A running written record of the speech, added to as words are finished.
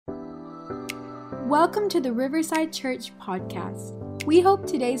Welcome to the Riverside Church podcast. We hope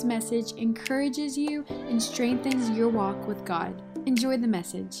today's message encourages you and strengthens your walk with God. Enjoy the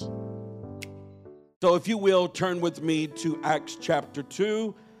message. So if you will, turn with me to Acts chapter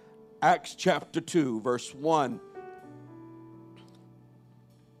 2. Acts chapter 2, verse 1.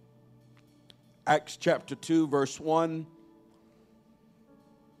 Acts chapter 2, verse 1.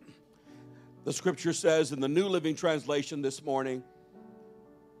 The scripture says in the New Living Translation this morning,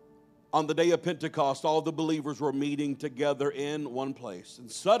 on the day of Pentecost, all the believers were meeting together in one place. And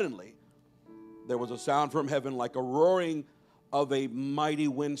suddenly, there was a sound from heaven like a roaring of a mighty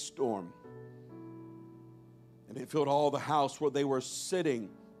windstorm. And it filled all the house where they were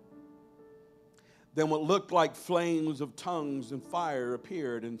sitting. Then what looked like flames of tongues and fire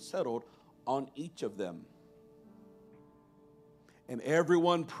appeared and settled on each of them. And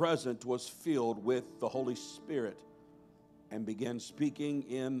everyone present was filled with the Holy Spirit and began speaking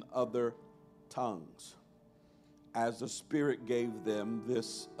in other tongues as the Spirit gave them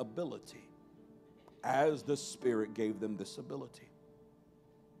this ability. As the Spirit gave them this ability.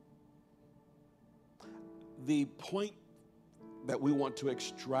 The point that we want to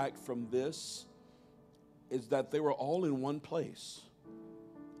extract from this is that they were all in one place.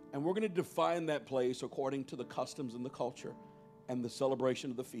 And we're going to define that place according to the customs and the culture and the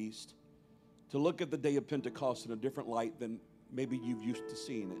celebration of the feast, to look at the day of Pentecost in a different light than maybe you've used to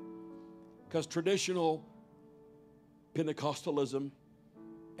seeing it. Because traditional Pentecostalism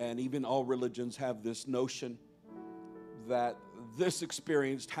and even all religions have this notion that this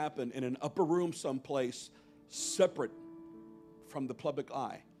experience happened in an upper room someplace separate from the public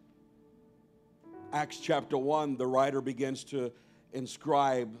eye. Acts chapter 1, the writer begins to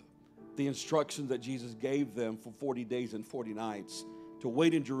inscribe the instructions that Jesus gave them for 40 days and 40 nights to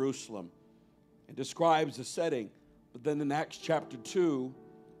wait in Jerusalem, and describes the setting. But then in Acts chapter 2,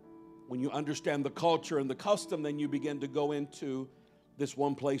 when you understand the culture and the custom, then you begin to go into this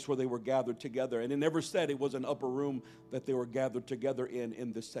one place where they were gathered together. And it never said it was an upper room that they were gathered together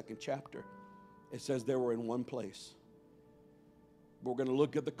in this second chapter. It says they were in one place. We're going to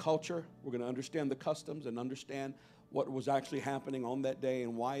look at the culture. We're going to understand the customs and understand what was actually happening on that day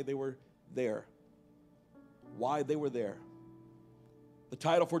and why they were there. Why they were there. The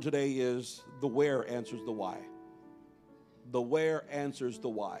title for today is The Where Answers the Why. The where answers the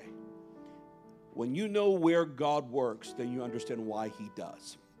why. When you know where God works, then you understand why He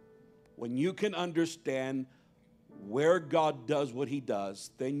does. When you can understand where God does what He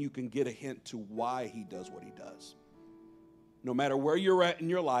does, then you can get a hint to why He does what He does. No matter where you're at in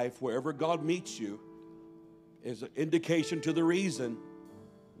your life, wherever God meets you is an indication to the reason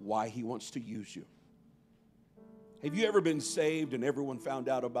why He wants to use you. Have you ever been saved and everyone found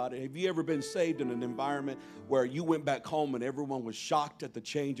out about it? Have you ever been saved in an environment where you went back home and everyone was shocked at the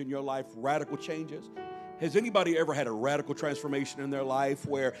change in your life, radical changes? Has anybody ever had a radical transformation in their life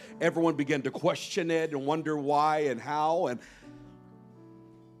where everyone began to question it and wonder why and how? And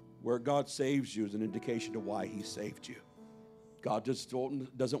where God saves you is an indication to why He saved you. God just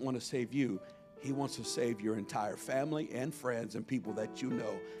doesn't want to save you. He wants to save your entire family and friends and people that you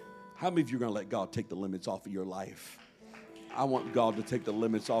know. How many of you are going to let God take the limits off of your life? I want God to take the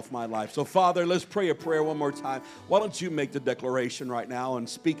limits off my life. So, Father, let's pray a prayer one more time. Why don't you make the declaration right now and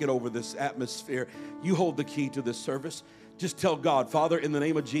speak it over this atmosphere? You hold the key to this service. Just tell God, Father, in the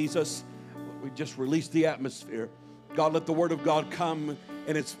name of Jesus, we just release the atmosphere. God, let the word of God come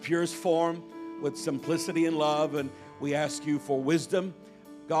in its purest form with simplicity and love. And we ask you for wisdom.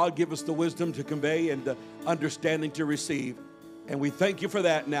 God, give us the wisdom to convey and the understanding to receive. And we thank you for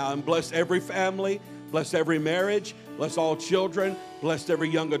that now. And bless every family, bless every marriage, bless all children, bless every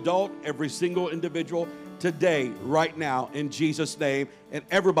young adult, every single individual today, right now, in Jesus' name. And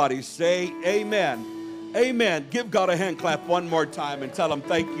everybody say amen. Amen. Give God a hand clap one more time and tell Him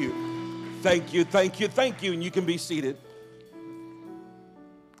thank you. Thank you, thank you, thank you. And you can be seated.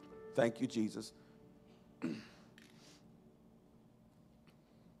 Thank you, Jesus.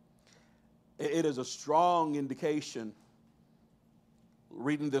 It is a strong indication,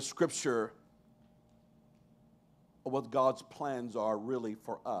 reading this scripture, of what God's plans are really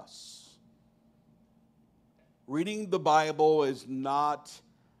for us. Reading the Bible is not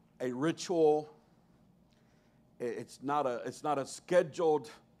a ritual. It's not a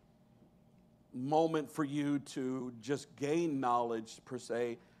scheduled moment for you to just gain knowledge per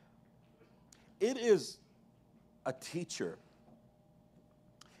se. It is a teacher.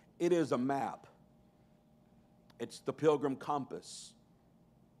 It is a map. It's the pilgrim compass.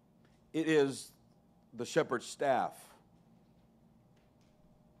 It is the shepherd's staff.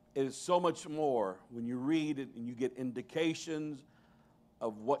 It is so much more when you read it and you get indications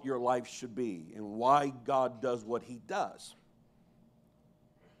of what your life should be and why God does what he does.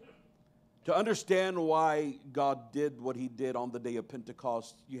 To understand why God did what he did on the day of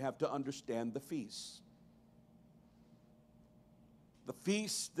Pentecost, you have to understand the feasts. The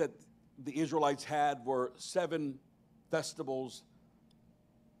feasts that the Israelites had were 7 festivals,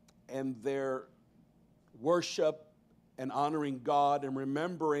 and their worship and honoring God and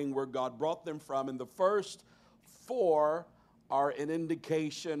remembering where God brought them from. And the first 4 are an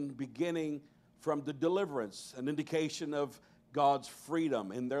indication beginning from the deliverance, an indication of God's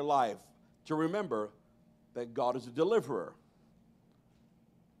freedom in their life, to remember that God is a deliverer.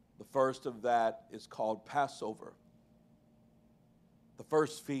 The first of that is called Passover. The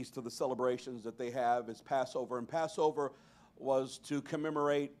first feast of the celebrations that they have is Passover, and Passover was to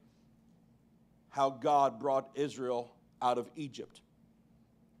commemorate how God brought Israel out of Egypt.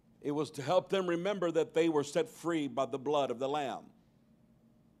 It was to help them remember that they were set free by the blood of the Lamb.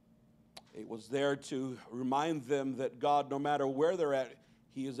 It was there to remind them that God, no matter where they're at,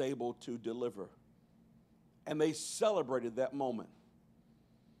 he is able to deliver. And they celebrated that moment.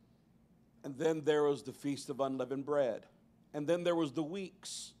 And then there was the Feast of Unleavened Bread. And then there was the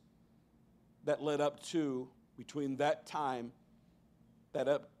weeks that led up to, between that time, led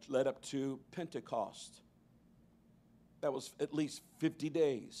up to Pentecost. That was at least 50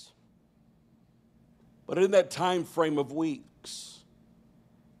 days. But in that time frame of weeks,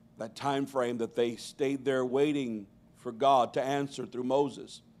 that time frame that they stayed there waiting for God to answer through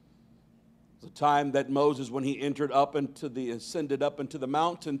Moses, the time that Moses, when he ascended up into the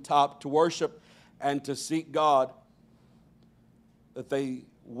mountaintop to worship and to seek God, that they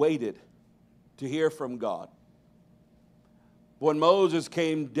waited to hear from God. When Moses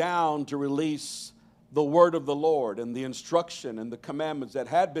came down to release the word of the Lord and the instruction and the commandments that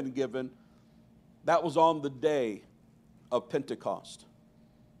had been given, that was on the day of Pentecost.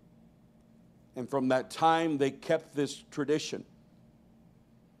 And from that time, they kept this tradition.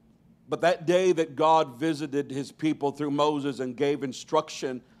 But that day that God visited his people through Moses and gave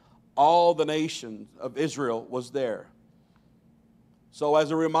instruction, all the nation of Israel was there. So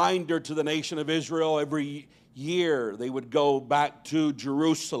as a reminder to the nation of Israel, every year they would go back to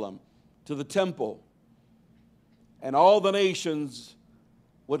Jerusalem, to the temple. And all the nations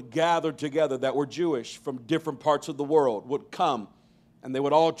would gather together that were Jewish from different parts of the world, would come, and they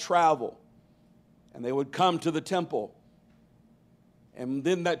would all travel. And they would come to the temple. And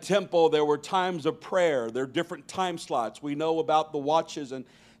in that temple, there were times of prayer. There are different time slots. We know about the watches and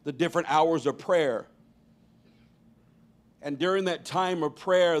the different hours of prayer. And during that time of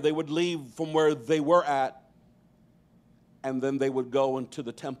prayer, they would leave from where they were at, and then they would go into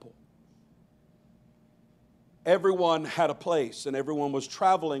the temple. Everyone had a place, and everyone was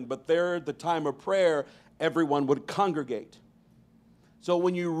traveling, but there at the time of prayer, everyone would congregate. So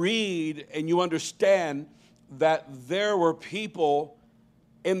when you read and you understand that there were people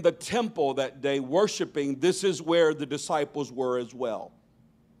in the temple that day worshiping, this is where the disciples were as well.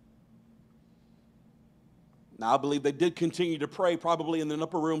 Now, I believe they did continue to pray, probably in an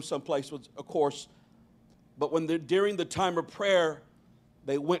upper room someplace, of course. But when during the time of prayer,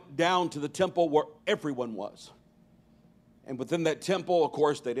 they went down to the temple where everyone was. And within that temple, of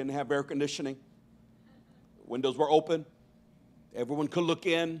course, they didn't have air conditioning. Windows were open. Everyone could look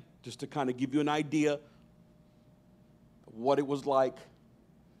in, just to kind of give you an idea of what it was like.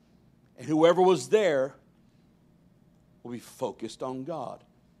 And whoever was there will be focused on God.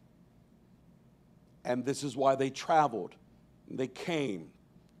 And this is why they traveled. They came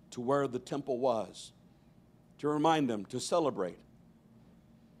to where the temple was to remind them to celebrate.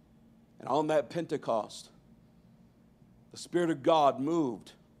 And on that Pentecost, the Spirit of God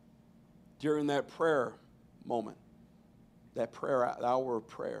moved during that prayer moment, that hour of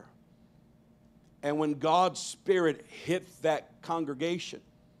prayer. And when God's Spirit hit that congregation,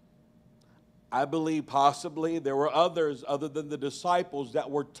 I believe possibly there were others other than the disciples that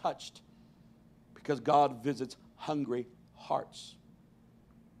were touched, because God visits hungry hearts.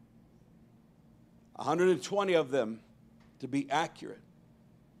 120 of them, to be accurate.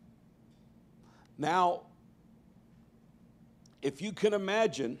 Now, if you can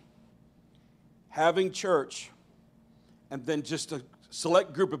imagine having church and then just a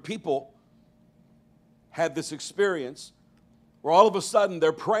select group of people had this experience where all of a sudden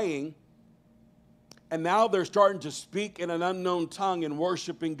they're praying, and now they're starting to speak in an unknown tongue and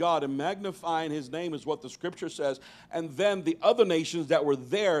worshiping God and magnifying his name is what the scripture says. And then the other nations that were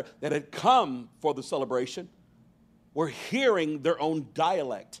there that had come for the celebration were hearing their own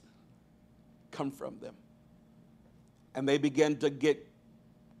dialect come from them. And they began to get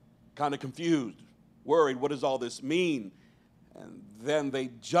kind of confused, worried. What does all this mean? And then they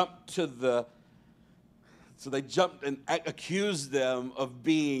jumped and accused them of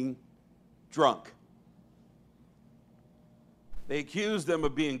being drunk. They accused them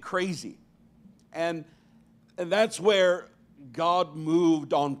of being crazy. And that's where God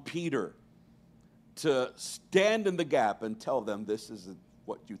moved on Peter to stand in the gap and tell them this isn't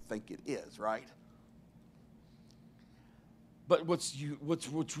what you think it is, right? But what's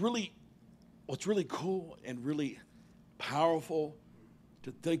really cool and really powerful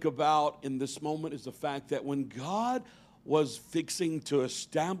to think about in this moment is the fact that when God was fixing to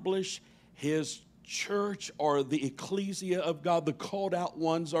establish his church, or the ecclesia of God, the called out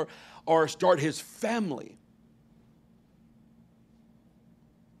ones, or start his family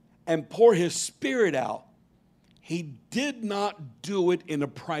and pour his Spirit out, he did not do it in a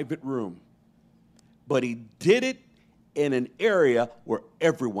private room, but he did it in an area where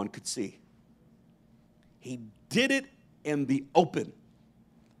everyone could see. He did it in the open,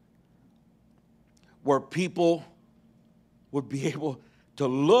 where people would be able to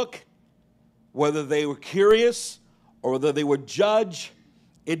look, whether they were curious or whether they would judge,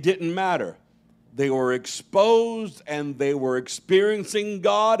 it didn't matter. They were exposed and they were experiencing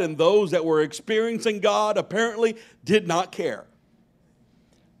God, and those that were experiencing God apparently did not care.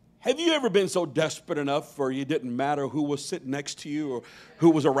 Have you ever been so desperate enough where you didn't matter who was sitting next to you or who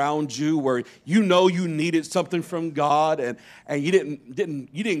was around you, where you know you needed something from God, and you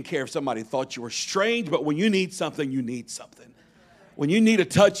didn't care if somebody thought you were strange, but when you need something, you need something. When you need a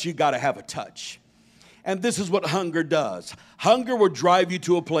touch, you got to have a touch. And this is what hunger does. Hunger will drive you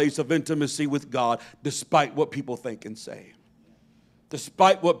to a place of intimacy with God despite what people think and say,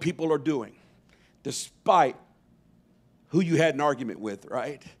 despite what people are doing, despite who you had an argument with,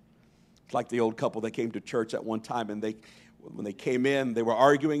 right? It's like the old couple that came to church at one time, and when they came in, they were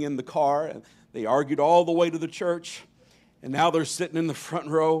arguing in the car, and they argued all the way to the church, and now they're sitting in the front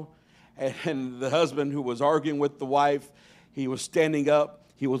row, and the husband who was arguing with the wife, he was standing up,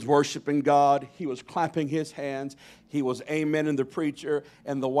 he was worshiping God, he was clapping his hands, he was amening the preacher,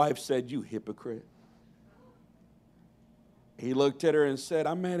 and the wife said, "You hypocrite." He looked at her and said,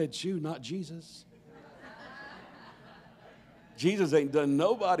 "I'm mad at you, not Jesus. Jesus ain't done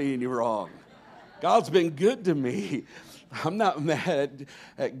nobody any wrong. God's been good to me. I'm not mad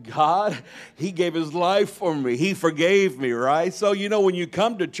at God. He gave his life for me. He forgave me," right? So, when you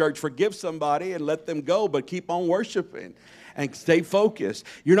come to church, forgive somebody and let them go, but keep on worshiping and stay focused.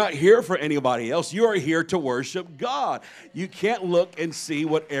 You're not here for anybody else. You are here to worship God. You can't look and see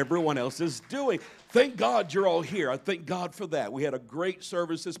what everyone else is doing. Thank God you're all here. I thank God for that. We had a great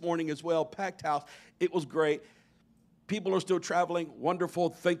service this morning as well, packed house. It was great. People are still traveling. Wonderful.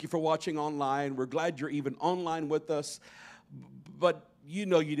 Thank you for watching online. We're glad you're even online with us. But you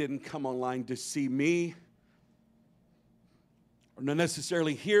didn't come online to see me or not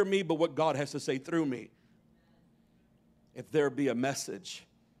necessarily hear me, but what God has to say through me. If there be a message,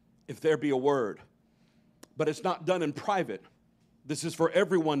 if there be a word. But it's not done in private. This is for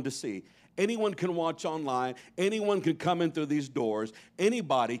everyone to see. Anyone can watch online. Anyone can come in through these doors.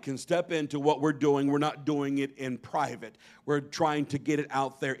 Anybody can step into what we're doing. We're not doing it in private. We're trying to get it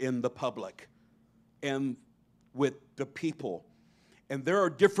out there in the public and with the people. And there are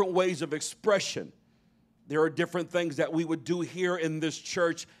different ways of expression. There are different things that we would do here in this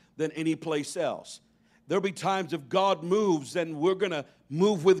church than any place else. There'll be times if God moves, then we're going to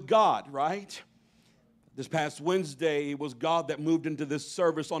move with God, right? This past Wednesday, it was God that moved into this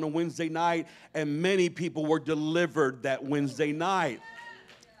service on a Wednesday night, and many people were delivered that Wednesday night.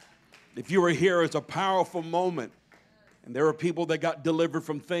 If you were here, it's a powerful moment. And there were people that got delivered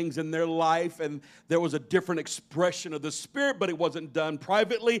from things in their life, and there was a different expression of the Spirit, but it wasn't done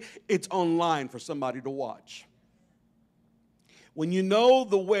privately. It's online for somebody to watch. When you know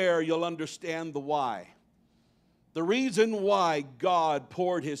the where, you'll understand the why. The reason why God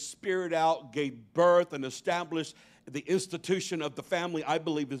poured his Spirit out, gave birth, and established the institution of the family, I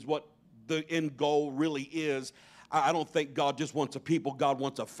believe, is what the end goal really is. I don't think God just wants a people. God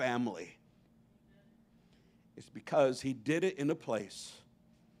wants a family. It's because he did it in a place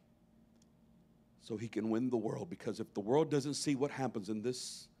so he can win the world. Because if the world doesn't see what happens in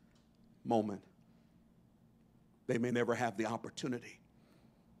this moment, they may never have the opportunity.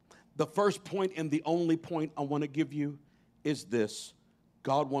 The first point and the only point I want to give you is this: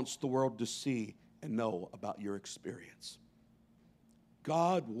 God wants the world to see and know about your experience.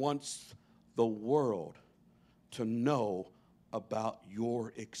 God wants the world to know about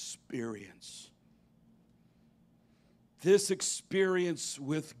your experience. This experience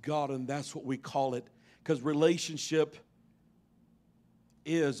with God, and that's what we call it, because relationship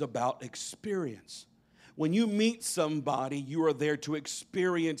is about experience. When you meet somebody, you are there to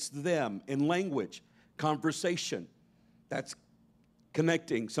experience them in language, conversation. That's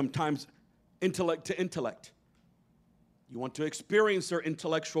connecting, sometimes intellect to intellect. You want to experience their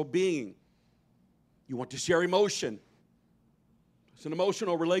intellectual being. You want to share emotion. It's an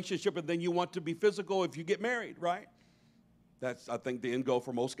emotional relationship, and then you want to be physical if you get married, right? That's, I think, the end goal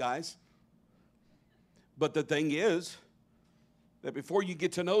for most guys. But the thing is that before you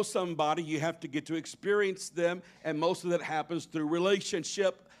get to know somebody, you have to get to experience them, and most of that happens through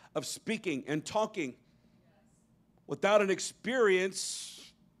relationship of speaking and talking. Without an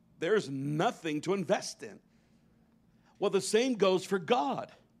experience, there's nothing to invest in. Well, the same goes for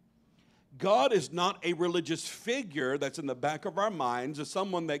God. God is not a religious figure that's in the back of our minds, as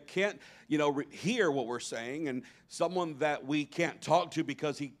someone that can't, hear what we're saying, and someone that we can't talk to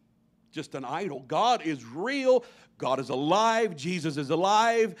because he's just an idol. God is real. God is alive. Jesus is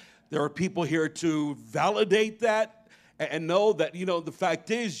alive. There are people here to validate that and know that, the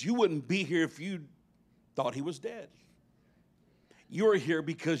fact is you wouldn't be here if you thought he was dead. You're here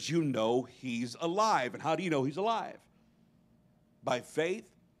because you know he's alive. And how do you know he's alive? By faith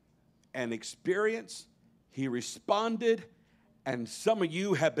and experience. He responded, and some of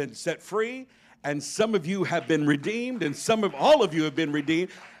you have been set free, and some of you have been redeemed, and all of you have been redeemed.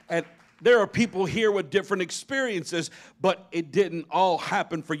 And there are people here with different experiences, but it didn't all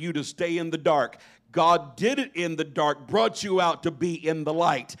happen for you to stay in the dark. God did it in the dark, brought you out to be in the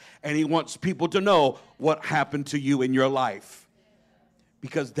light, and he wants people to know what happened to you in your life,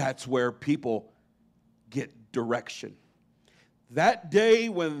 because that's where people get direction. That day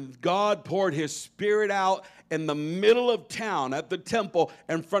when God poured his Spirit out in the middle of town at the temple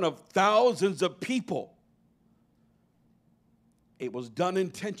in front of thousands of people, it was done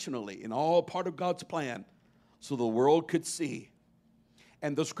intentionally and all part of God's plan so the world could see.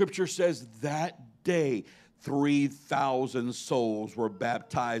 And the scripture says that day 3,000 souls were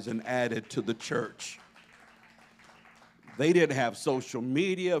baptized and added to the church. They didn't have social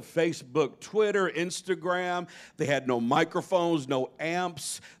media, Facebook, Twitter, Instagram. They had no microphones, no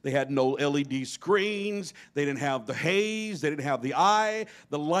amps. They had no LED screens. They didn't have the haze. They didn't have the eye,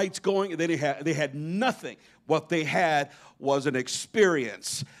 the lights going. They had nothing. What they had was an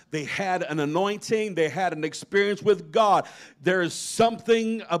experience. They had an anointing. They had an experience with God. There is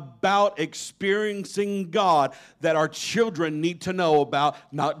something about experiencing God that our children need to know about,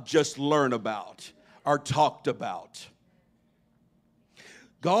 not just learn about or talked about.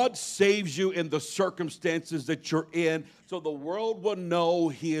 God saves you in the circumstances that you're in so the world will know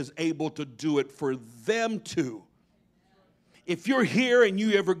he is able to do it for them too. If you're here and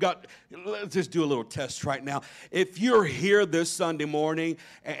you ever let's just do a little test right now. If you're here this Sunday morning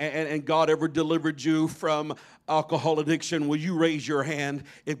and God ever delivered you from alcohol addiction, will you raise your hand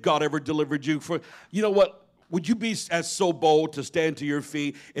if God ever delivered you from, you know what? Would you be as so bold to stand to your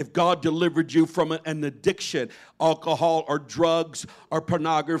feet if God delivered you from an addiction, alcohol or drugs or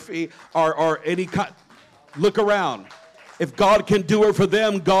pornography or any kind? Look around. If God can do it for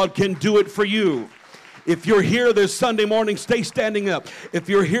them, God can do it for you. If you're here this Sunday morning, stay standing up. If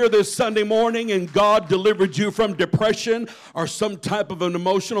you're here this Sunday morning and God delivered you from depression or some type of an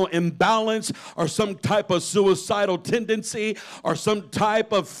emotional imbalance or some type of suicidal tendency or some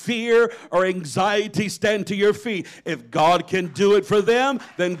type of fear or anxiety, stand to your feet. If God can do it for them,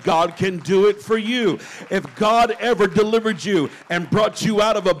 then God can do it for you. If God ever delivered you and brought you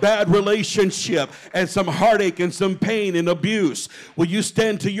out of a bad relationship and some heartache and some pain and abuse, will you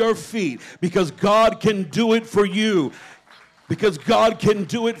stand to your feet? Because God can do it for you. Because God can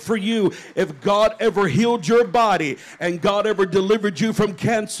do it for you. If God ever healed your body and God ever delivered you from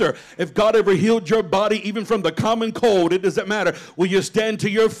cancer, if God ever healed your body even from the common cold, it doesn't matter. Will you stand to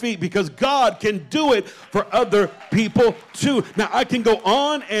your feet? Because God can do it for other people too. Now, I can go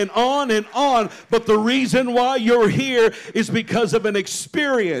on and on and on, but the reason why you're here is because of an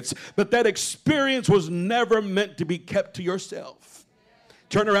experience. But that experience was never meant to be kept to yourself.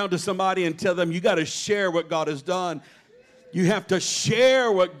 Turn around to somebody and tell them you got to share what God has done. You have to share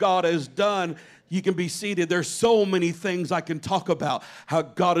what God has done. You can be seated. There's so many things I can talk about. How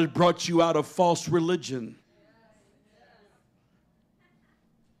God has brought you out of false religion.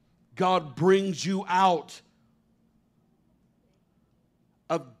 God brings you out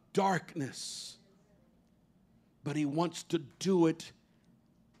of darkness. But he wants to do it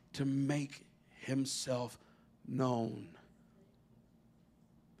to make himself known.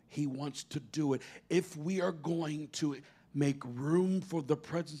 He wants to do it. If we are going to make room for the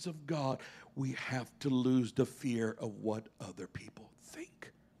presence of God, we have to lose the fear of what other people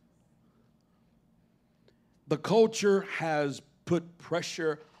think. The culture has put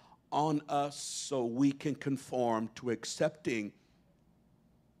pressure on us so we can conform to accepting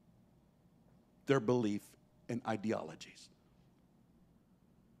their belief and ideologies.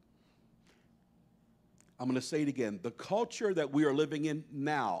 I'm going to say it again. The culture that we are living in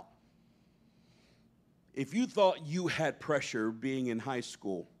now, if you thought you had pressure being in high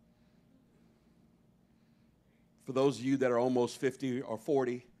school, for those of you that are almost 50 or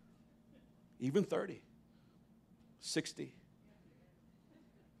 40, even 30, 60,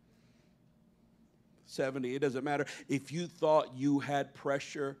 70, it doesn't matter. If you thought you had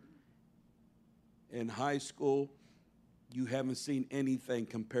pressure in high school, you haven't seen anything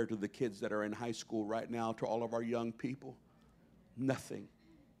compared to the kids that are in high school right now, to all of our young people. Nothing.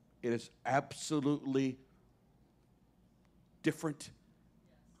 It is absolutely different.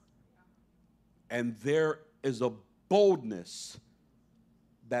 And there is a boldness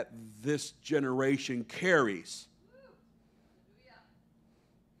that this generation carries.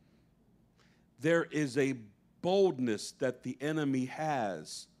 There is a boldness that the enemy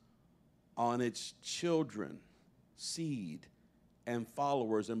has on its children, seed, and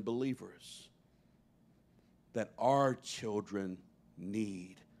followers and believers that our children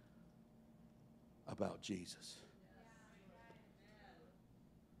need about Jesus.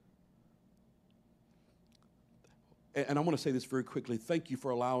 And I want to say this very quickly. Thank you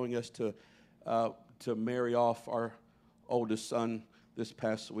for allowing us to marry off our oldest son this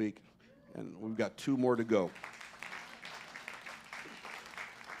past week. And we've got 2 more to go.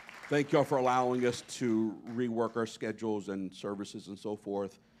 Thank y'all for allowing us to rework our schedules and services and so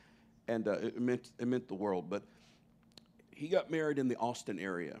forth. And it meant the world. But he got married in the Austin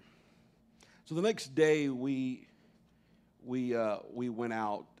area. So the next day we went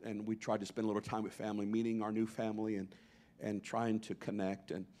out and we tried to spend a little time with family, meeting our new family and trying to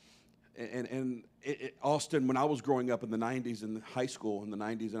connect. And Austin, when I was growing up in the 90s, in high school in the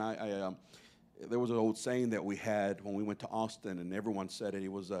 90s, and there was an old saying that we had when we went to Austin, and everyone said it.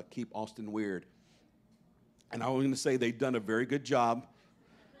 It was, keep Austin weird. And I was going to say they've done a very good job.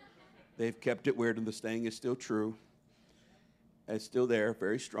 They've kept it weird, and the saying is still true. It's still there,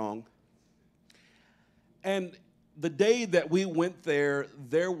 very strong. And the day that we went there,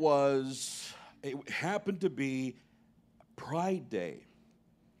 it happened to be Pride Day.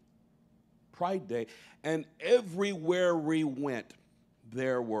 Pride Day. And everywhere we went,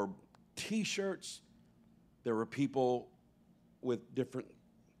 there were T-shirts. There were people with different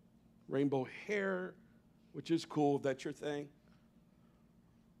rainbow hair, which is cool if that's your thing,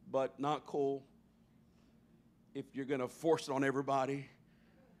 but not cool if you're going to force it on everybody,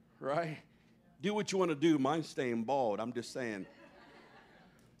 right? Do what you want to do. Mine's staying bald. I'm just saying.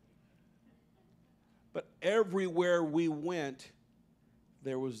 But everywhere we went,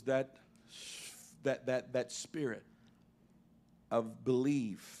 there was that spirit of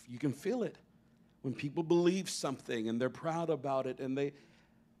belief. You can feel it when people believe something and they're proud about it. And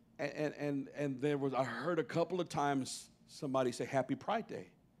there was, I heard a couple of times somebody say Happy Pride Day.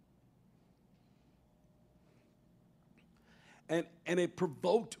 And it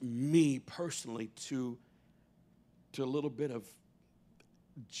provoked me personally to a little bit of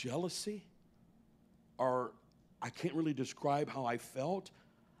jealousy, or I can't really describe how I felt.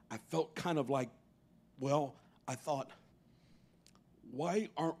 I felt kind of like, well, I thought, why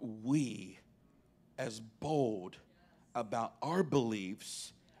aren't we as bold about our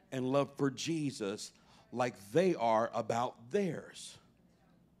beliefs and love for Jesus like they are about theirs?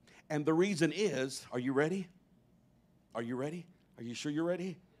 And the reason is, are you ready? Are you ready? Are you sure you're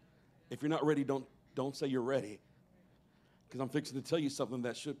ready? If you're not ready, don't say you're ready. Because I'm fixing to tell you something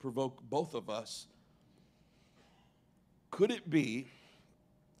that should provoke both of us. Could it be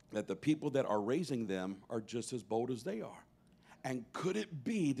that the people that are raising them are just as bold as they are? And could it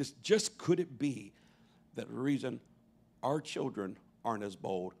be, could it be that the reason our children aren't as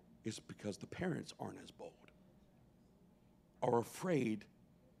bold is because the parents aren't as bold, are afraid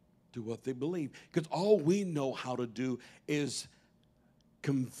to what they believe? Because all we know how to do is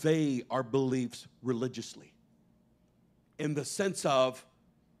convey our beliefs religiously, in the sense of,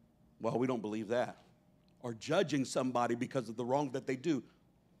 well, we don't believe that, or judging somebody because of the wrong that they do.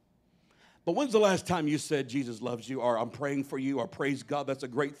 But when's the last time you said Jesus loves you, or I'm praying for you, or praise God, that's a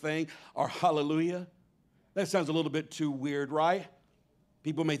great thing, or hallelujah? That sounds a little bit too weird, right?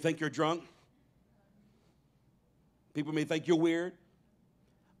 People may think you're drunk. People may think you're weird.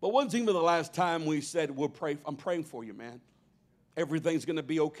 But when's even the last time we said, I'm praying for you, man. Everything's going to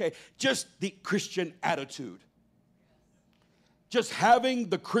be okay. Just the Christian attitude. Just having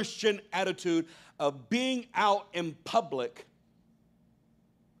the Christian attitude of being out in public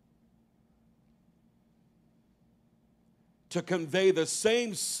to convey the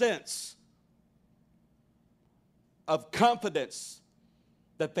same sense of confidence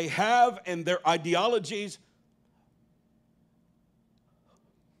that they have in their ideologies.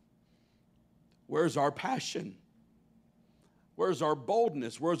 Where's our passion? Where's our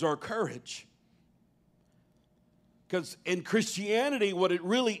boldness? Where's our courage? Because in Christianity, what it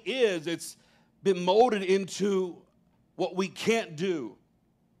really is, it's been molded into what we can't do,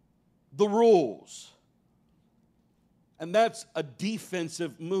 the rules. And that's a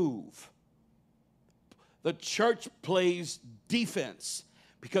defensive move. The church plays defense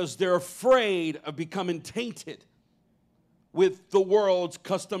because they're afraid of becoming tainted with the world's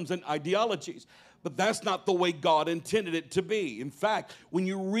customs and ideologies. But that's not the way God intended it to be. In fact, when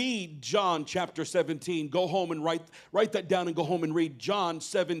you read John chapter 17, go home and write that down and go home and read John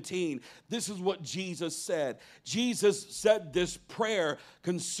 17. This is what Jesus said. Jesus said this prayer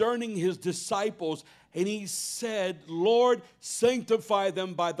concerning his disciples, and he said, Lord, sanctify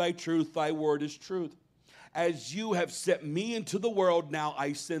them by thy truth. Thy word is truth. As you have sent me into the world, now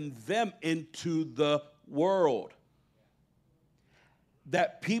I send them into the world.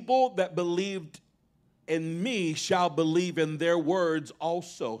 That people that believed in me shall believe in their words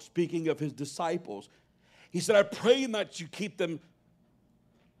also. Speaking of his disciples, he said, I pray that you keep them.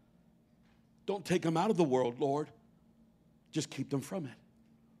 Don't take them out of the world, Lord. Just keep them from it.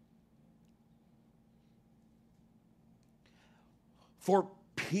 For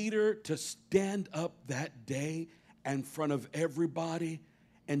Peter to stand up that day in front of everybody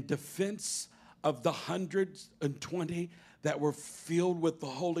in defense of the 120 that were filled with the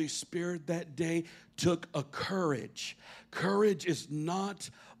Holy Spirit that day took a courage. Courage is not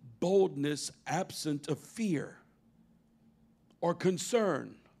boldness absent of fear or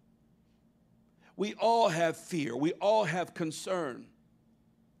concern. We all have fear. We all have concern.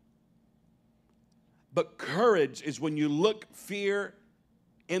 But courage is when you look fear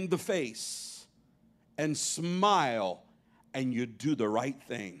in the face and smile and you do the right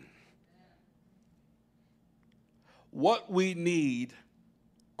thing. What we need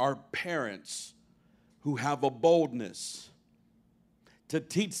are parents who have a boldness to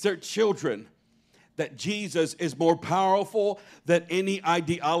teach their children that Jesus is more powerful than any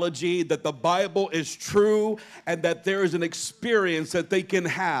ideology, that the Bible is true, and that there is an experience that they can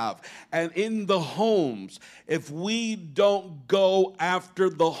have. And in the homes, if we don't go after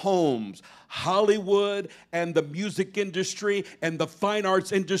the homes, Hollywood and the music industry and the fine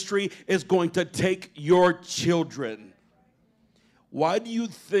arts industry is going to take your children. Why do you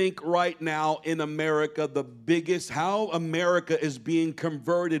think right now in America, how America is being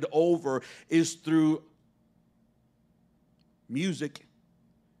converted over is through music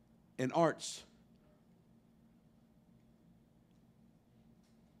and arts?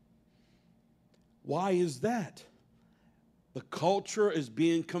 Why is that? The culture is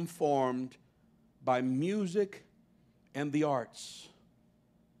being conformed by music and the arts.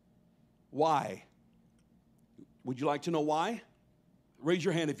 Why? Would you like to know why? Raise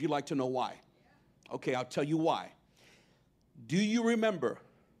your hand if you'd like to know why. Okay, I'll tell you why. Do you remember?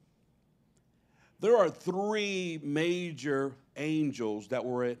 There are 3 major angels that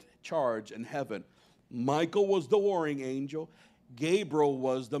were at charge in heaven. Michael was the warring angel. Gabriel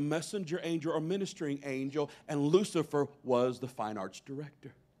was the messenger angel or ministering angel. And Lucifer was the fine arts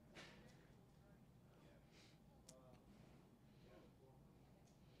director.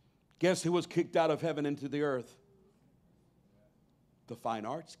 Guess who was kicked out of heaven into the earth? The fine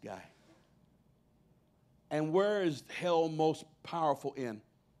arts guy. And where is hell most powerful in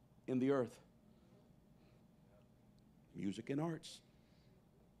the earth? Music and arts.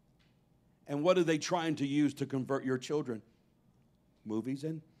 And what are they trying to use to convert your children? Movies.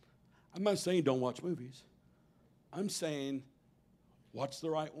 And I'm not saying don't watch movies. I'm saying watch the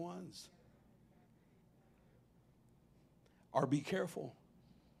right ones. Or be careful.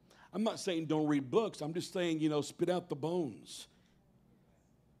 I'm not saying don't read books. I'm just saying, spit out the bones.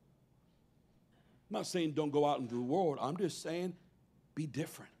 I'm not saying don't go out into the world. I'm just saying be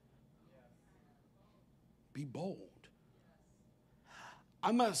different. Be bold.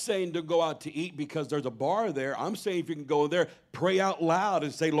 I'm not saying to go out to eat because there's a bar there. I'm saying if you can go there, pray out loud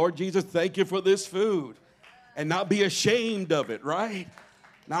and say, Lord Jesus, thank you for this food. And not be ashamed of it, right?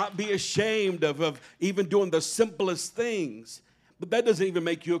 Not be ashamed of even doing the simplest things. But that doesn't even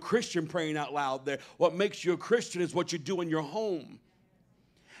make you a Christian praying out loud there. What makes you a Christian is what you do in your home.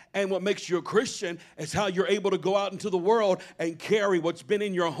 And what makes you a Christian is how you're able to go out into the world and carry what's been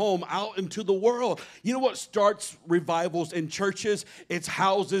in your home out into the world. You know what starts revivals in churches? It's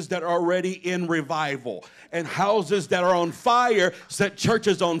houses that are already in revival. And houses that are on fire set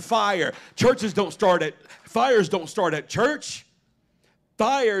churches on fire. Fires don't start at church.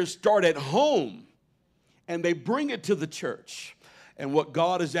 Fires start at home. And they bring it to the church. And what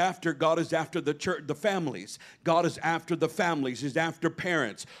God is after the church, the families. God is after the families. He's after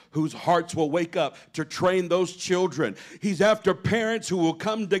parents whose hearts will wake up to train those children. He's after parents who will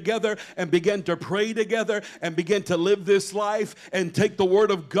come together and begin to pray together and begin to live this life and take the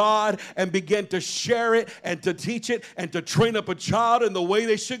word of God and begin to share it and to teach it and to train up a child in the way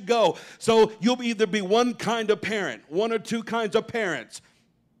they should go. So you'll either be one kind of parent, one or two kinds of parents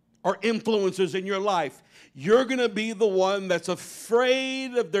or influencers in your life. You're going to be the one that's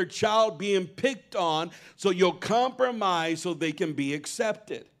afraid of their child being picked on, so you'll compromise so they can be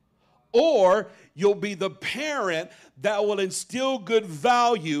accepted. Or you'll be the parent that will instill good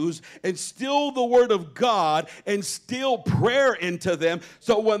values, instill the word of God, instill prayer into them,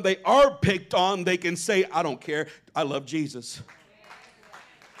 so when they are picked on, they can say, I don't care, I love Jesus.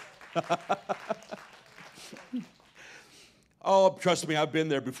 Oh, trust me, I've been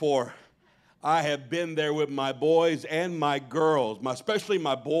there before. I have been there with my boys and my girls, especially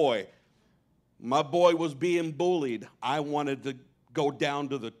my boy. My boy was being bullied. I wanted to go down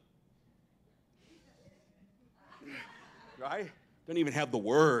to the, right? Don't even have the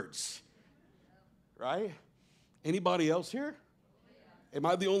words, right? Anybody else here? Am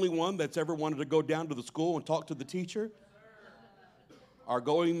I the only one that's ever wanted to go down to the school and talk to the teacher? Or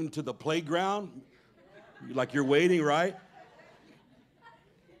going to the playground, like you're waiting, right?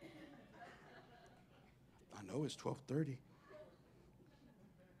 Oh, it's 12:30.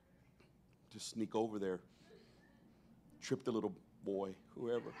 Just sneak over there. Trip the little boy,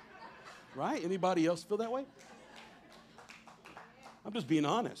 whoever. Right? Anybody else feel that way? I'm just being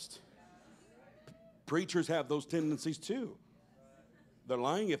honest. Preachers have those tendencies too. They're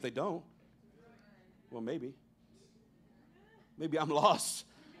lying if they don't. Well, maybe. Maybe I'm lost.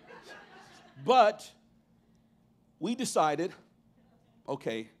 But we decided,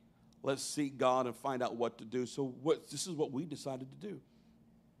 okay, let's seek God and find out what to do. So this is what we decided to do.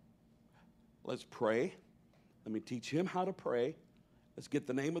 Let's pray. Let me teach him how to pray. Let's get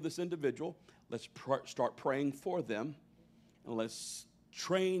the name of this individual. Let's start praying for them. And let's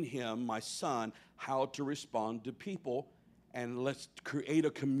train him, my son, how to respond to people. And let's create a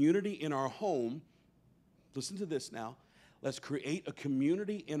community in our home. Listen to this now. Let's create a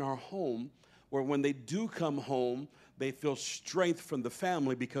community in our home where when they do come home, they feel strength from the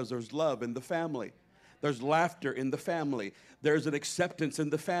family because there's love in the family. There's laughter in the family. There's an acceptance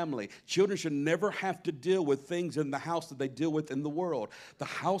in the family. Children should never have to deal with things in the house that they deal with in the world. The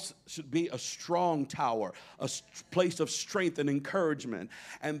house should be a strong tower, a place of strength and encouragement.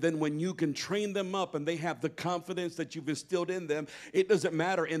 And then when you can train them up and they have the confidence that you've instilled in them, it doesn't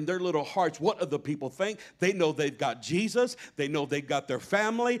matter in their little hearts what other people think. They know they've got Jesus. They know they've got their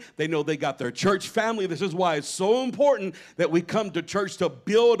family. They know they got their church family. This is why it's so important that we come to church to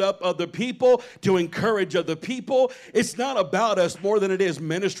build up other people, to encourage other people. It's not about us more than it is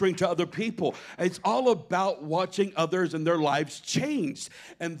ministering to other people. It's all about watching others and their lives change.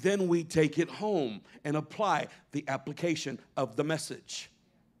 And then we take it home and apply the application of the message.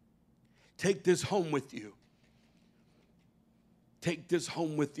 Take this home with you. Take this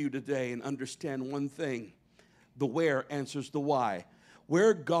home with you today and understand one thing. The where answers the why.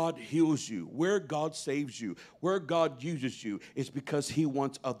 Where God heals you, where God saves you, where God uses you, is because he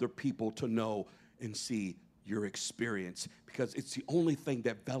wants other people to know and see your experience, because it's the only thing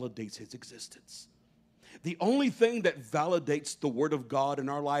that validates his existence. The only thing that validates the word of God in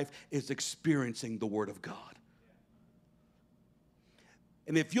our life is experiencing the word of God.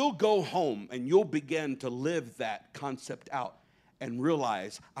 And if you'll go home and you'll begin to live that concept out and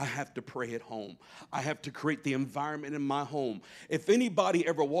realize, I have to pray at home. I have to create the environment in my home. If anybody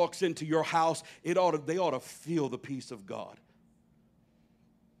ever walks into your house, they ought to feel the peace of God.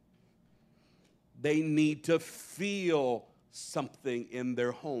 They need to feel something in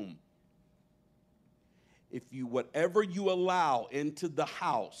their home. Whatever you allow into the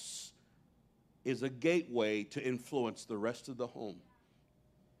house is a gateway to influence the rest of the home.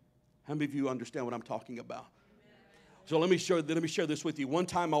 How many of you understand what I'm talking about? So let me share this with you. One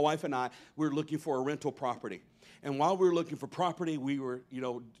time, my wife and I, we were looking for a rental property. And while we were looking for property, we were,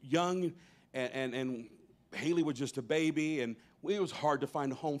 young, and Haley was just a baby, and it was hard to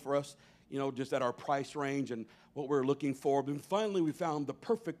find a home for us, just at our price range and what we were looking for. But finally, we found the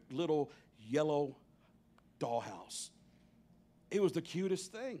perfect little yellow dollhouse. It was the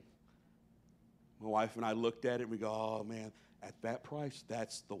cutest thing. My wife and I looked at it and we go, oh man, at that price,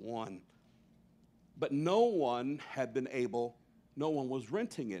 that's the one. But no one was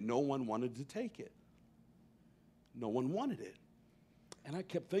renting it. No one wanted to take it. No one wanted it. And I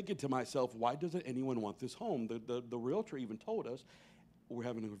kept thinking to myself, why doesn't anyone want this home? The realtor even told us we're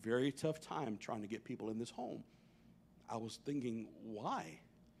having a very tough time trying to get people in this home. I was thinking, why?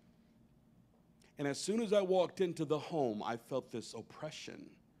 And as soon as I walked into the home, I felt this oppression.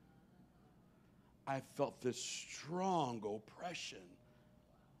 I felt this strong oppression.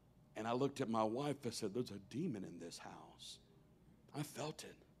 And I looked at my wife, I said, there's a demon in this house. I felt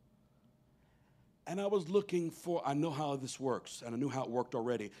it. And I was looking for, I know how this works, and I knew how it worked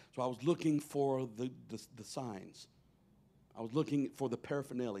already. So I was looking for the signs. I was looking for the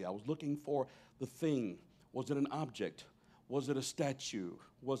paraphernalia. I was looking for the thing. Was it an object? Was it a statue?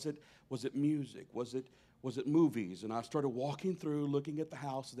 Was it music? Was it movies? And I started walking through, looking at the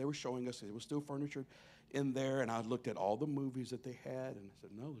house. They were showing us there was still furniture in there. And I looked at all the movies that they had. And I said,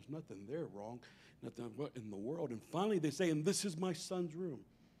 no, there's nothing there wrong. Nothing in the world. And finally they say, and this is my son's room.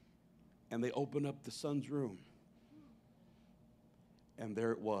 And they open up the son's room. And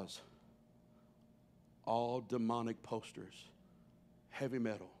there it was. All demonic posters. Heavy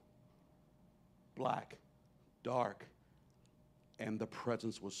metal. Black. Dark. And the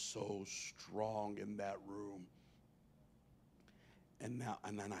presence was so strong in that room. And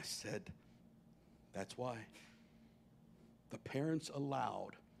then I said, that's why. The parents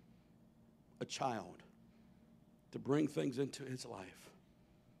allowed a child to bring things into his life.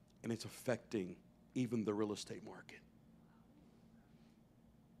 And it's affecting even the real estate market.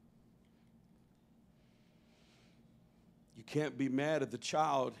 You can't be mad at the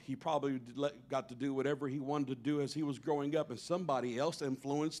child. He probably got to do whatever he wanted to do as he was growing up, and somebody else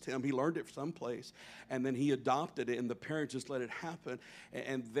influenced him. He learned it someplace, and then he adopted it, and the parents just let it happen.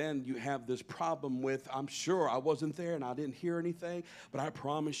 And then you have this problem with, I'm sure I wasn't there and I didn't hear anything, but I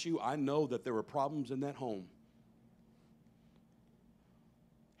promise you, I know that there were problems in that home.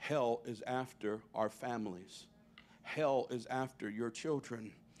 Hell is after our families. Hell is after your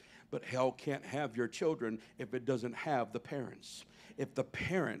children. But hell can't have your children if it doesn't have the parents. If the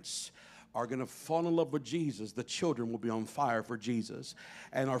parents are going to fall in love with Jesus, the children will be on fire for Jesus.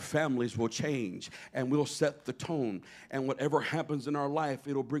 And our families will change. And we'll set the tone. And whatever happens in our life,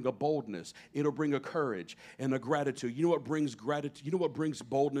 it'll bring a boldness. It'll bring a courage and a gratitude. You know what brings gratitude? You know what brings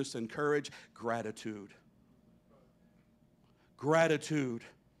boldness and courage? Gratitude. Gratitude.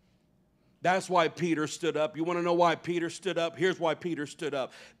 That's why Peter stood up. You want to know why Peter stood up? Here's why Peter stood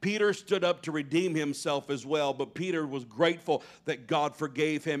up. Peter stood up to redeem himself as well, but Peter was grateful that God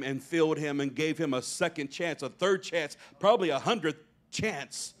forgave him and filled him and gave him a second chance, a third chance, probably 100th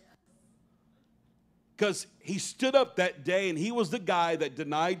chance. Because he stood up that day, and he was the guy that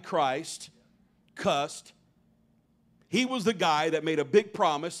denied Christ, cussed. He was the guy that made a big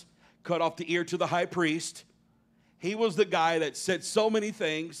promise, cut off the ear to the high priest. He was the guy that said so many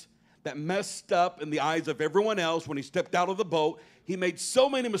things that messed up in the eyes of everyone else when he stepped out of the boat. He made so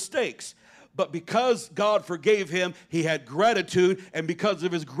many mistakes. But because God forgave him, he had gratitude. And because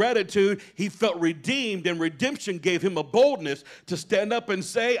of his gratitude, he felt redeemed. And redemption gave him a boldness to stand up and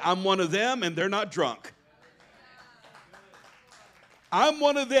say, I'm one of them and they're not drunk. I'm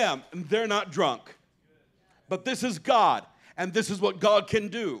one of them and they're not drunk. But this is God. And this is what God can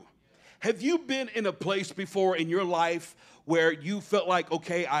do. Have you been in a place before in your life where you felt like,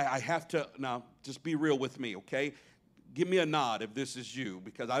 okay, I have to, now just be real with me, okay? Give me a nod if this is you,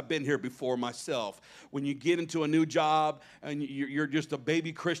 because I've been here before myself. When you get into a new job and you're just a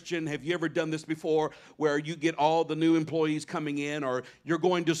baby Christian, have you ever done this before where you get all the new employees coming in, or you're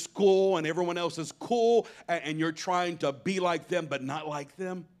going to school and everyone else is cool and you're trying to be like them but not like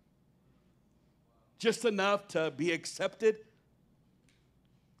them? Just enough to be accepted?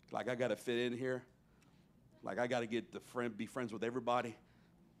 Like I got to fit in here? Like I got to be friends with everybody.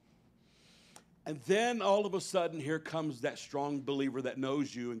 And then all of a sudden, here comes that strong believer that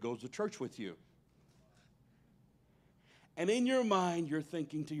knows you and goes to church with you. And in your mind, you're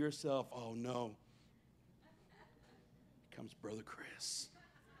thinking to yourself, oh no, here comes Brother Chris.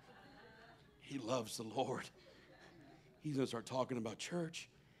 He loves the Lord. He's going to start talking about church.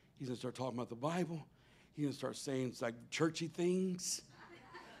 He's going to start talking about the Bible. He's going to start saying it's like churchy things.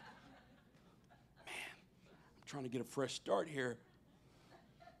 Trying to get a fresh start here.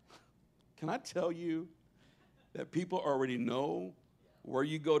 Can I tell you that people already know where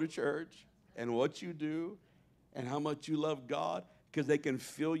you go to church and what you do and how much you love God? Because they can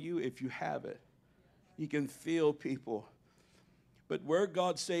feel you if you have it. You can feel people. But where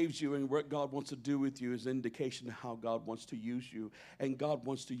God saves you and what God wants to do with you is an indication of how God wants to use you. And God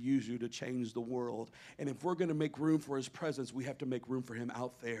wants to use you to change the world. And if we're going to make room for his presence, we have to make room for him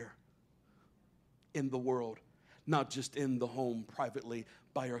out there in the world, not just in the home privately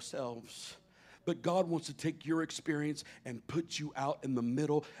by ourselves. But God wants to take your experience and put you out in the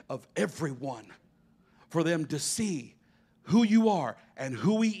middle of everyone for them to see who you are and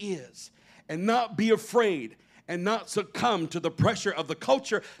who he is, and not be afraid and not succumb to the pressure of the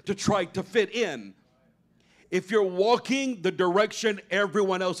culture to try to fit in. If you're walking the direction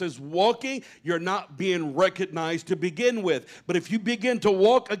everyone else is walking, you're not being recognized to begin with. But if you begin to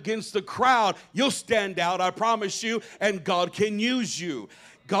walk against the crowd, you'll stand out, I promise you, and God can use you.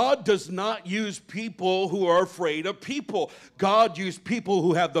 God does not use people who are afraid of people. God uses people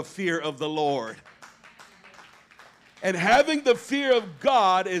who have the fear of the Lord. And having the fear of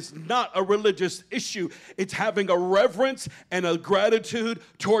God is not a religious issue. It's having a reverence and a gratitude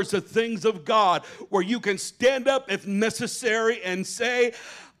towards the things of God, where you can stand up if necessary and say,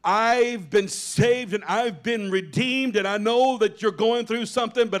 I've been saved and I've been redeemed, and I know that you're going through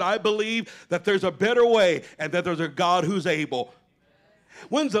something, but I believe that there's a better way and that there's a God who's able.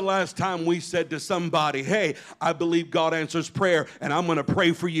 When's the last time we said to somebody, hey, I believe God answers prayer and I'm going to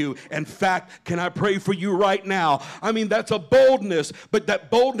pray for you. In fact, can I pray for you right now? I mean, that's a boldness, but that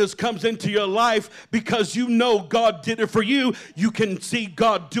boldness comes into your life because you know God did it for you. You can see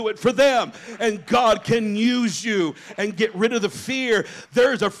God do it for them, and God can use you and get rid of the fear.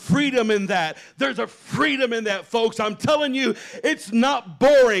 There's a freedom in that. There's a freedom in that, folks. I'm telling you, it's not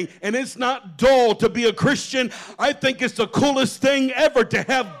boring and it's not dull to be a Christian. I think it's the coolest thing ever to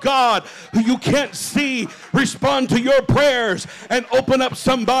have God, who you can't see, respond to your prayers and open up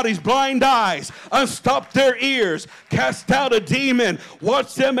somebody's blind eyes, unstop their ears, cast out a demon,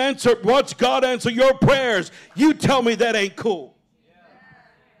 watch God answer your prayers. You tell me that ain't cool.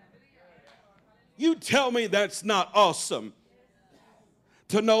 You tell me that's not awesome.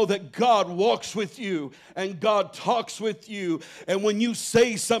 To know that God walks with you and God talks with you. And when you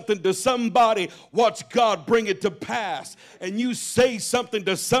say something to somebody, watch God bring it to pass. And you say something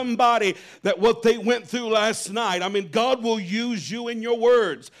to somebody that what they went through last night. I mean, God will use you in your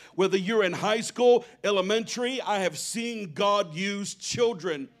words. Whether you're in high school, elementary, I have seen God use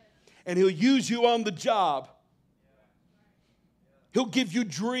children. And he'll use you on the job. He'll give you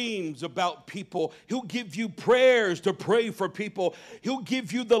dreams about people. He'll give you prayers to pray for people. He'll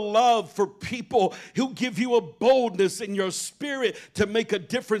give you the love for people. He'll give you a boldness in your spirit to make a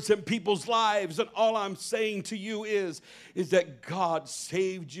difference in people's lives. And all I'm saying to you is that God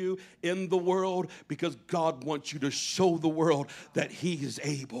saved you in the world because God wants you to show the world that he is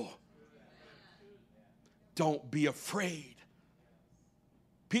able. Don't be afraid.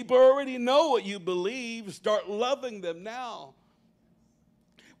 People already know what you believe. Start loving them now.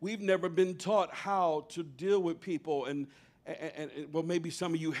 We've never been taught how to deal with people, and well, maybe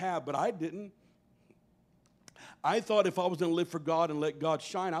some of you have, but I didn't. I thought if I was going to live for God and let God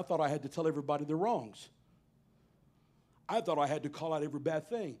shine, I thought I had to tell everybody their wrongs. I thought I had to call out every bad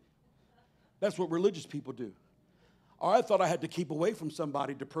thing. That's what religious people do. Or I thought I had to keep away from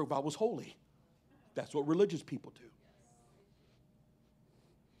somebody to prove I was holy. That's what religious people do.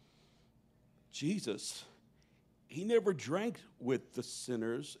 Jesus, he never drank with the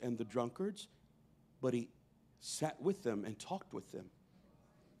sinners and the drunkards, but he sat with them and talked with them.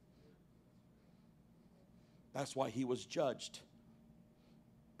 That's why he was judged,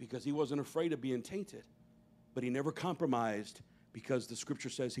 because he wasn't afraid of being tainted. But he never compromised, because the scripture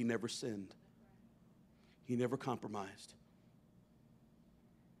says he never sinned. He never compromised.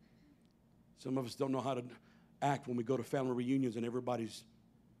 Some of us don't know how to act when we go to family reunions and everybody's,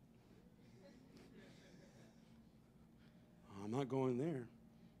 I'm not going there.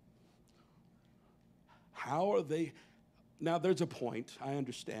 How are they? Now, there's a point. I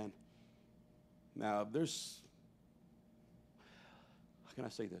understand. Now, how can I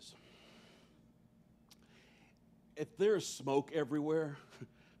say this? If there's smoke everywhere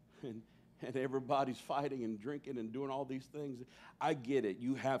and everybody's fighting and drinking and doing all these things, I get it.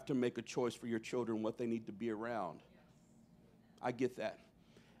 You have to make a choice for your children what they need to be around. I get that.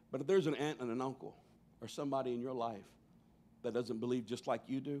 But if there's an aunt and an uncle or somebody in your life that doesn't believe just like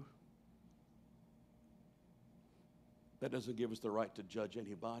you do, that doesn't give us the right to judge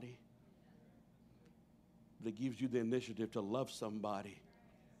anybody. That gives you the initiative to love somebody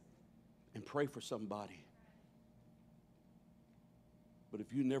and pray for somebody. But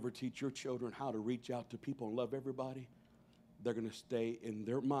if you never teach your children how to reach out to people and love everybody, they're going to stay in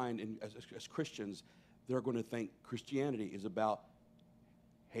their mind, and as Christians, they're going to think Christianity is about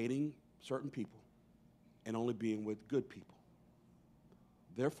hating certain people and only being with good people.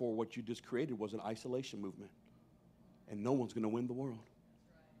 Therefore, what you just created was an isolation movement. And no one's going to win the world.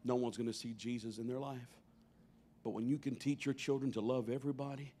 No one's going to see Jesus in their life. But when you can teach your children to love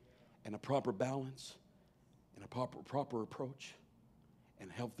everybody and a proper balance and a proper approach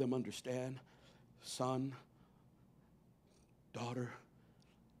and help them understand, son, daughter,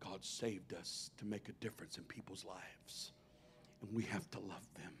 God saved us to make a difference in people's lives. And we have to love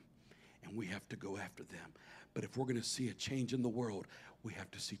them. And we have to go after them. But if we're going to see a change in the world, we have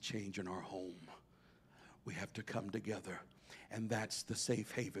to see change in our home. We have to come together. And that's the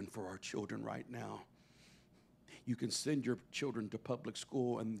safe haven for our children right now. You can send your children to public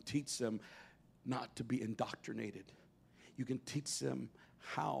school and teach them not to be indoctrinated. You can teach them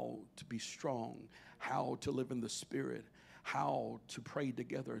how to be strong, how to live in the Spirit, how to pray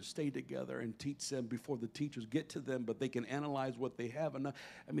together and stay together, and teach them before the teachers get to them, but they can analyze what they have. And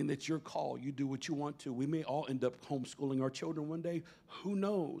I mean, it's your call. You do what you want to. We may all end up homeschooling our children one day. Who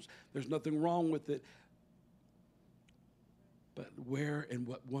knows? There's nothing wrong with it. But where and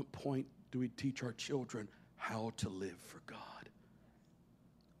what point do we teach our children how to live for God?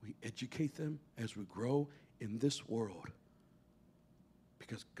 We educate them as we grow in this world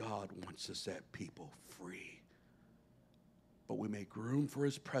because God wants to set people free. But we make room for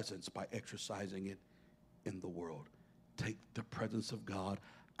His presence by exercising it in the world. Take the presence of God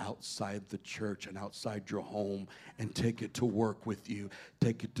outside the church and outside your home and take it to work with you.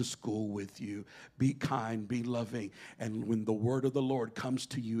 Take it to school with you. Be kind, be loving. And when the word of the Lord comes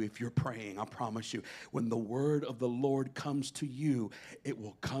to you, if you're praying, I promise you, when the word of the Lord comes to you, it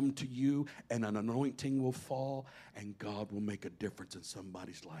will come to you and an anointing will fall and God will make a difference in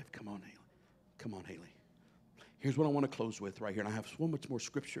somebody's life. Come on, Haley. Come on, Haley. Here's what I want to close with right here, and I have so much more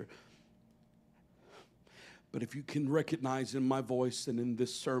scripture. But if you can recognize in my voice and in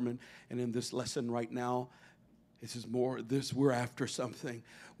this sermon and in this lesson right now, we're after something.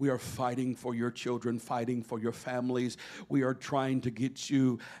 We are fighting for your children, fighting for your families. We are trying to get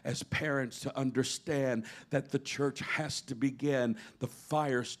you as parents to understand that the church has to begin. The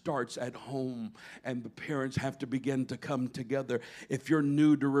fire starts at home, and the parents have to begin to come together. If you're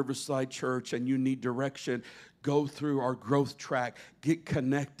new to Riverside Church and you need direction, go through our growth track, get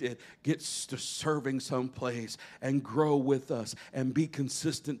connected, get to serving someplace, and grow with us, and be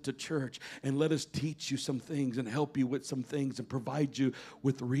consistent to church, and let us teach you some things and help you with some things and provide you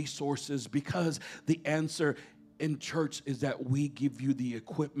with resources, because the answer in church is that we give you the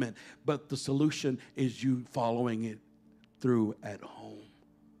equipment, but the solution is you following it through at home.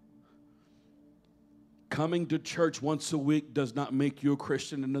 Coming to church once a week does not make you a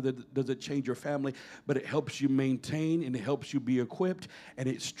Christian, and neither does it change your family, but it helps you maintain and it helps you be equipped and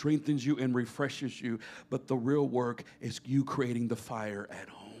it strengthens you and refreshes you. But the real work is you creating the fire at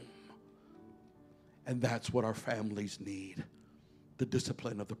home. And that's what our families need, the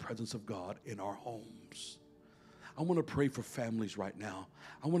discipline of the presence of God in our homes. I want to pray for families right now.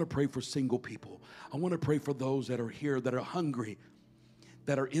 I want to pray for single people. I want to pray for those that are here that are hungry,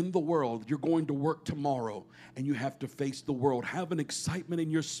 that are in the world. You're going to work tomorrow and you have to face the world. Have an excitement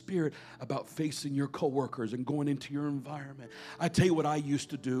in your spirit about facing your coworkers and going into your environment. I tell you what I used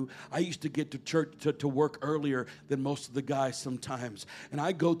to do. I used to get to church to work earlier than most of the guys sometimes. And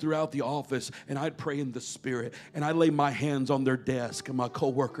I'd go throughout the office and I'd pray in the spirit. And I'd lay my hands on their desk and my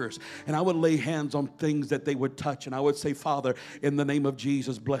coworkers. And I would lay hands on things that they would touch. And I would say, Father, in the name of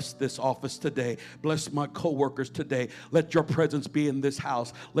Jesus, bless this office today. Bless my coworkers today. Let your presence be in this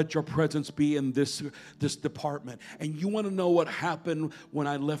house. Let your presence be in this department. And you want to know what happened when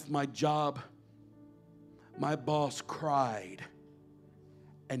I left my job? My boss cried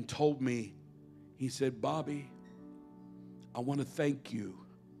and told me, he said, Bobby, I want to thank you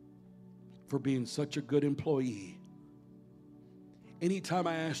for being such a good employee. Anytime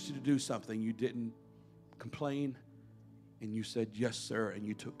I asked you to do something, you didn't complain and you said, yes, sir, and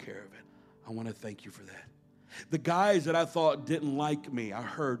you took care of it. I want to thank you for that. The guys that I thought didn't like me, I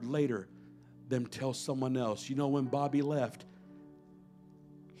heard later them tell someone else, you know, when Bobby left,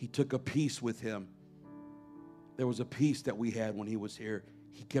 he took a peace with him. There was a peace that we had when he was here.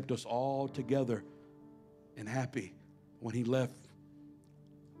 He kept us all together and happy. When he left,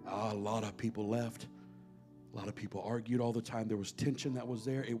 a lot of people left. A lot of people argued all the time. There was tension that was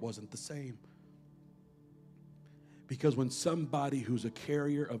there. It wasn't the same. Because when somebody who's a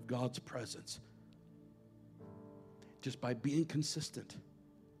carrier of God's presence, just by being consistent,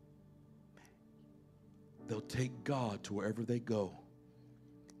 they'll take God to wherever they go,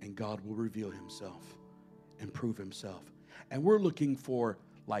 and God will reveal himself and prove himself. And we're looking for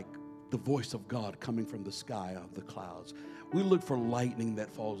like the voice of God coming from the sky of the clouds. We look for lightning that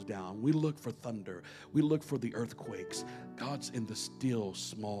falls down. We look for thunder. We look for the earthquakes. God's in the still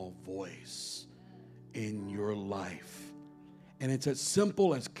small voice in your life. And it's as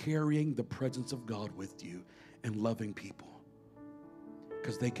simple as carrying the presence of God with you and loving people,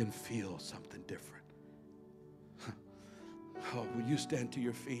 because they can feel something different. Oh, will you stand to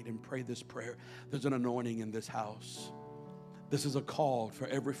your feet and pray this prayer? There's an anointing in this house. This is a call for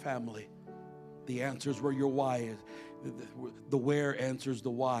every family. The answer is where your why is. The where answers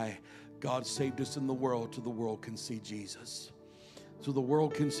the why. God saved us in the world so the world can see Jesus. So the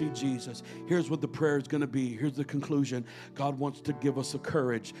world can see Jesus. Here's what the prayer is going to be. Here's the conclusion. God wants to give us a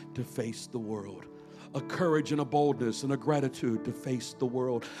courage to face the world. A courage and a boldness and a gratitude to face the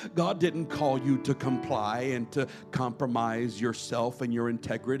world. God didn't call you to comply and to compromise yourself and your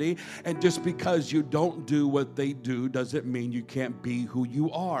integrity. And just because you don't do what they do doesn't mean you can't be who you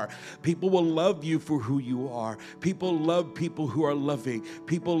are. People will love you for who you are. People love people who are loving.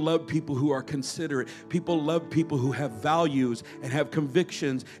 People love people who are considerate. People love people who have values and have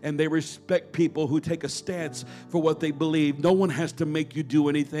convictions, and they respect people who take a stance for what they believe. No one has to make you do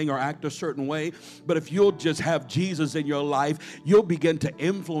anything or act a certain way, but if you'll just have Jesus in your life, you'll begin to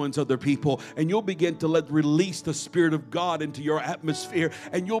influence other people, and you'll begin to release the Spirit of God into your atmosphere,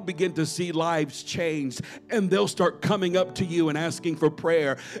 and you'll begin to see lives changed, and they'll start coming up to you and asking for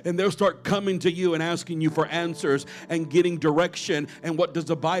prayer, and they'll start coming to you and asking you for answers and getting direction. And what does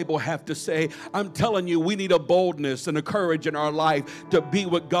the Bible have to say? I'm telling you, we need a boldness and a courage in our life to be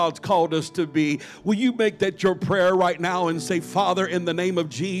what God's called us to be. Will you make that your prayer right now and say, Father, in the name of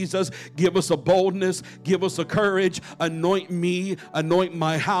Jesus, give us a boldness, give us a courage, anoint me, anoint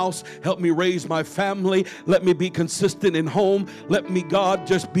my house, help me raise my family, let me be consistent in home, let me, God,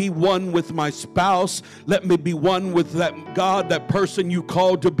 just be one with my spouse, let me be one with that, God, that person you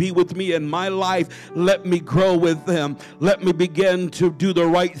called to be with me in my life, let me grow with them, let me begin to do the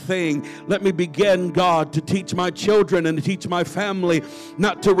right thing, let me begin, God, to teach my children and to teach my family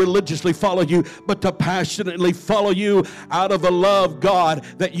not to religiously follow you, but to passionately follow you out of a love, God,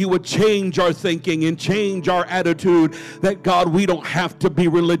 that you would change our thinking and change our attitude, that God, we don't have to be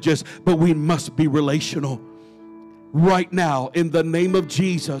religious, but we must be relational. Right now, in the name of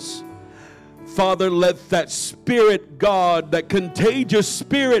Jesus, Father, let that spirit, God, that contagious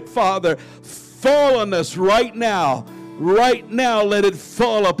spirit, Father, fall on us right now. Right now, let it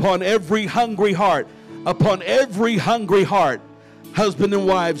fall upon every hungry heart, upon every hungry heart. Husband and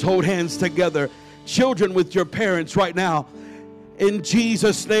wives, hold hands together. Children with your parents right now. In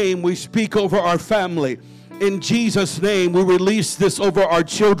Jesus' name, we speak over our family. In Jesus' name, we release this over our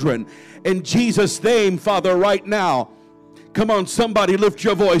children. In Jesus' name, Father, right now. Come on, somebody lift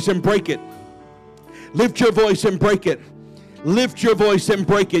your voice and break it. Lift your voice and break it. Lift your voice and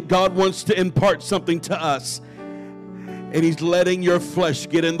break it. God wants to impart something to us, and He's letting your flesh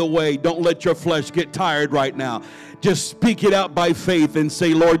get in the way. Don't let your flesh get tired right now. Just speak it out by faith and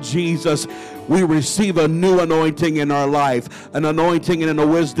say, Lord Jesus, we receive a new anointing in our life, an anointing and a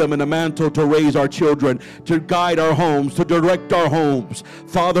wisdom and a mantle to raise our children, to guide our homes, to direct our homes.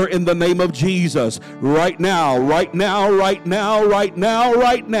 Father, in the name of Jesus, right now, right now, right now, right now,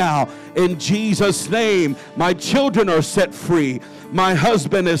 right now, in Jesus' name, my children are set free. My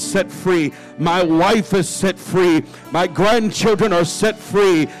husband is set free. My wife is set free. My grandchildren are set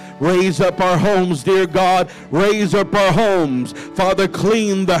free. Raise up our homes, dear God. Raise up our homes. Father,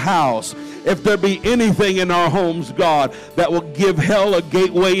 clean the house. If there be anything in our homes, God, that will give hell a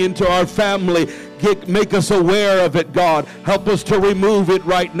gateway into our family, make us aware of it, God. Help us to remove it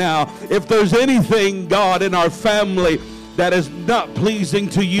right now. If there's anything, God, in our family that is not pleasing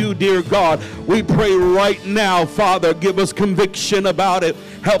to you, dear God, we pray right now, Father, give us conviction about it.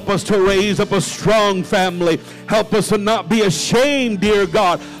 Help us to raise up a strong family. Help us to not be ashamed, dear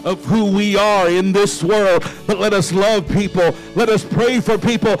God, of who we are in this world. But let us love people. Let us pray for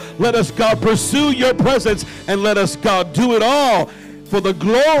people. Let us, God, pursue your presence. And let us, God, do it all for the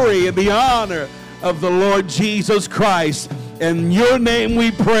glory and the honor of the Lord Jesus Christ. In your name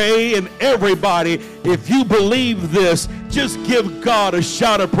we pray, and everybody, if you believe this, just give God a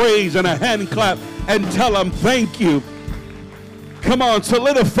shout of praise and a hand clap and tell Him thank you. Come on,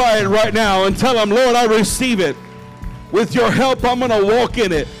 solidify it right now and tell Him, Lord, I receive it. With your help, I'm going to walk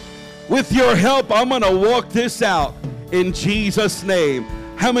in it. With your help, I'm going to walk this out in Jesus' name.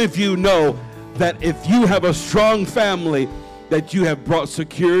 How many of you know that if you have a strong family, that you have brought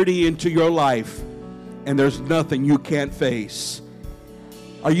security into your life? And there's nothing you can't face.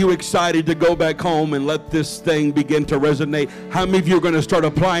 Are you excited to go back home and let this thing begin to resonate? How many of you are going to start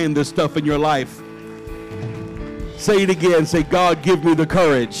applying this stuff in your life? Say it again. Say, God, give me the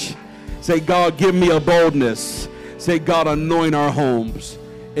courage. Say, God, give me a boldness. Say, God, anoint our homes.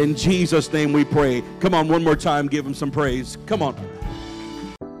 In Jesus' name we pray. Come on, one more time, give him some praise. Come on.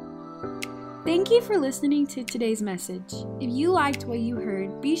 Thank you for listening to today's message. If you liked what you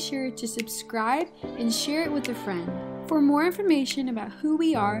heard, be sure to subscribe and share it with a friend. For more information about who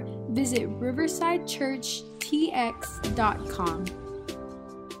we are, visit riversidechurchtx.com.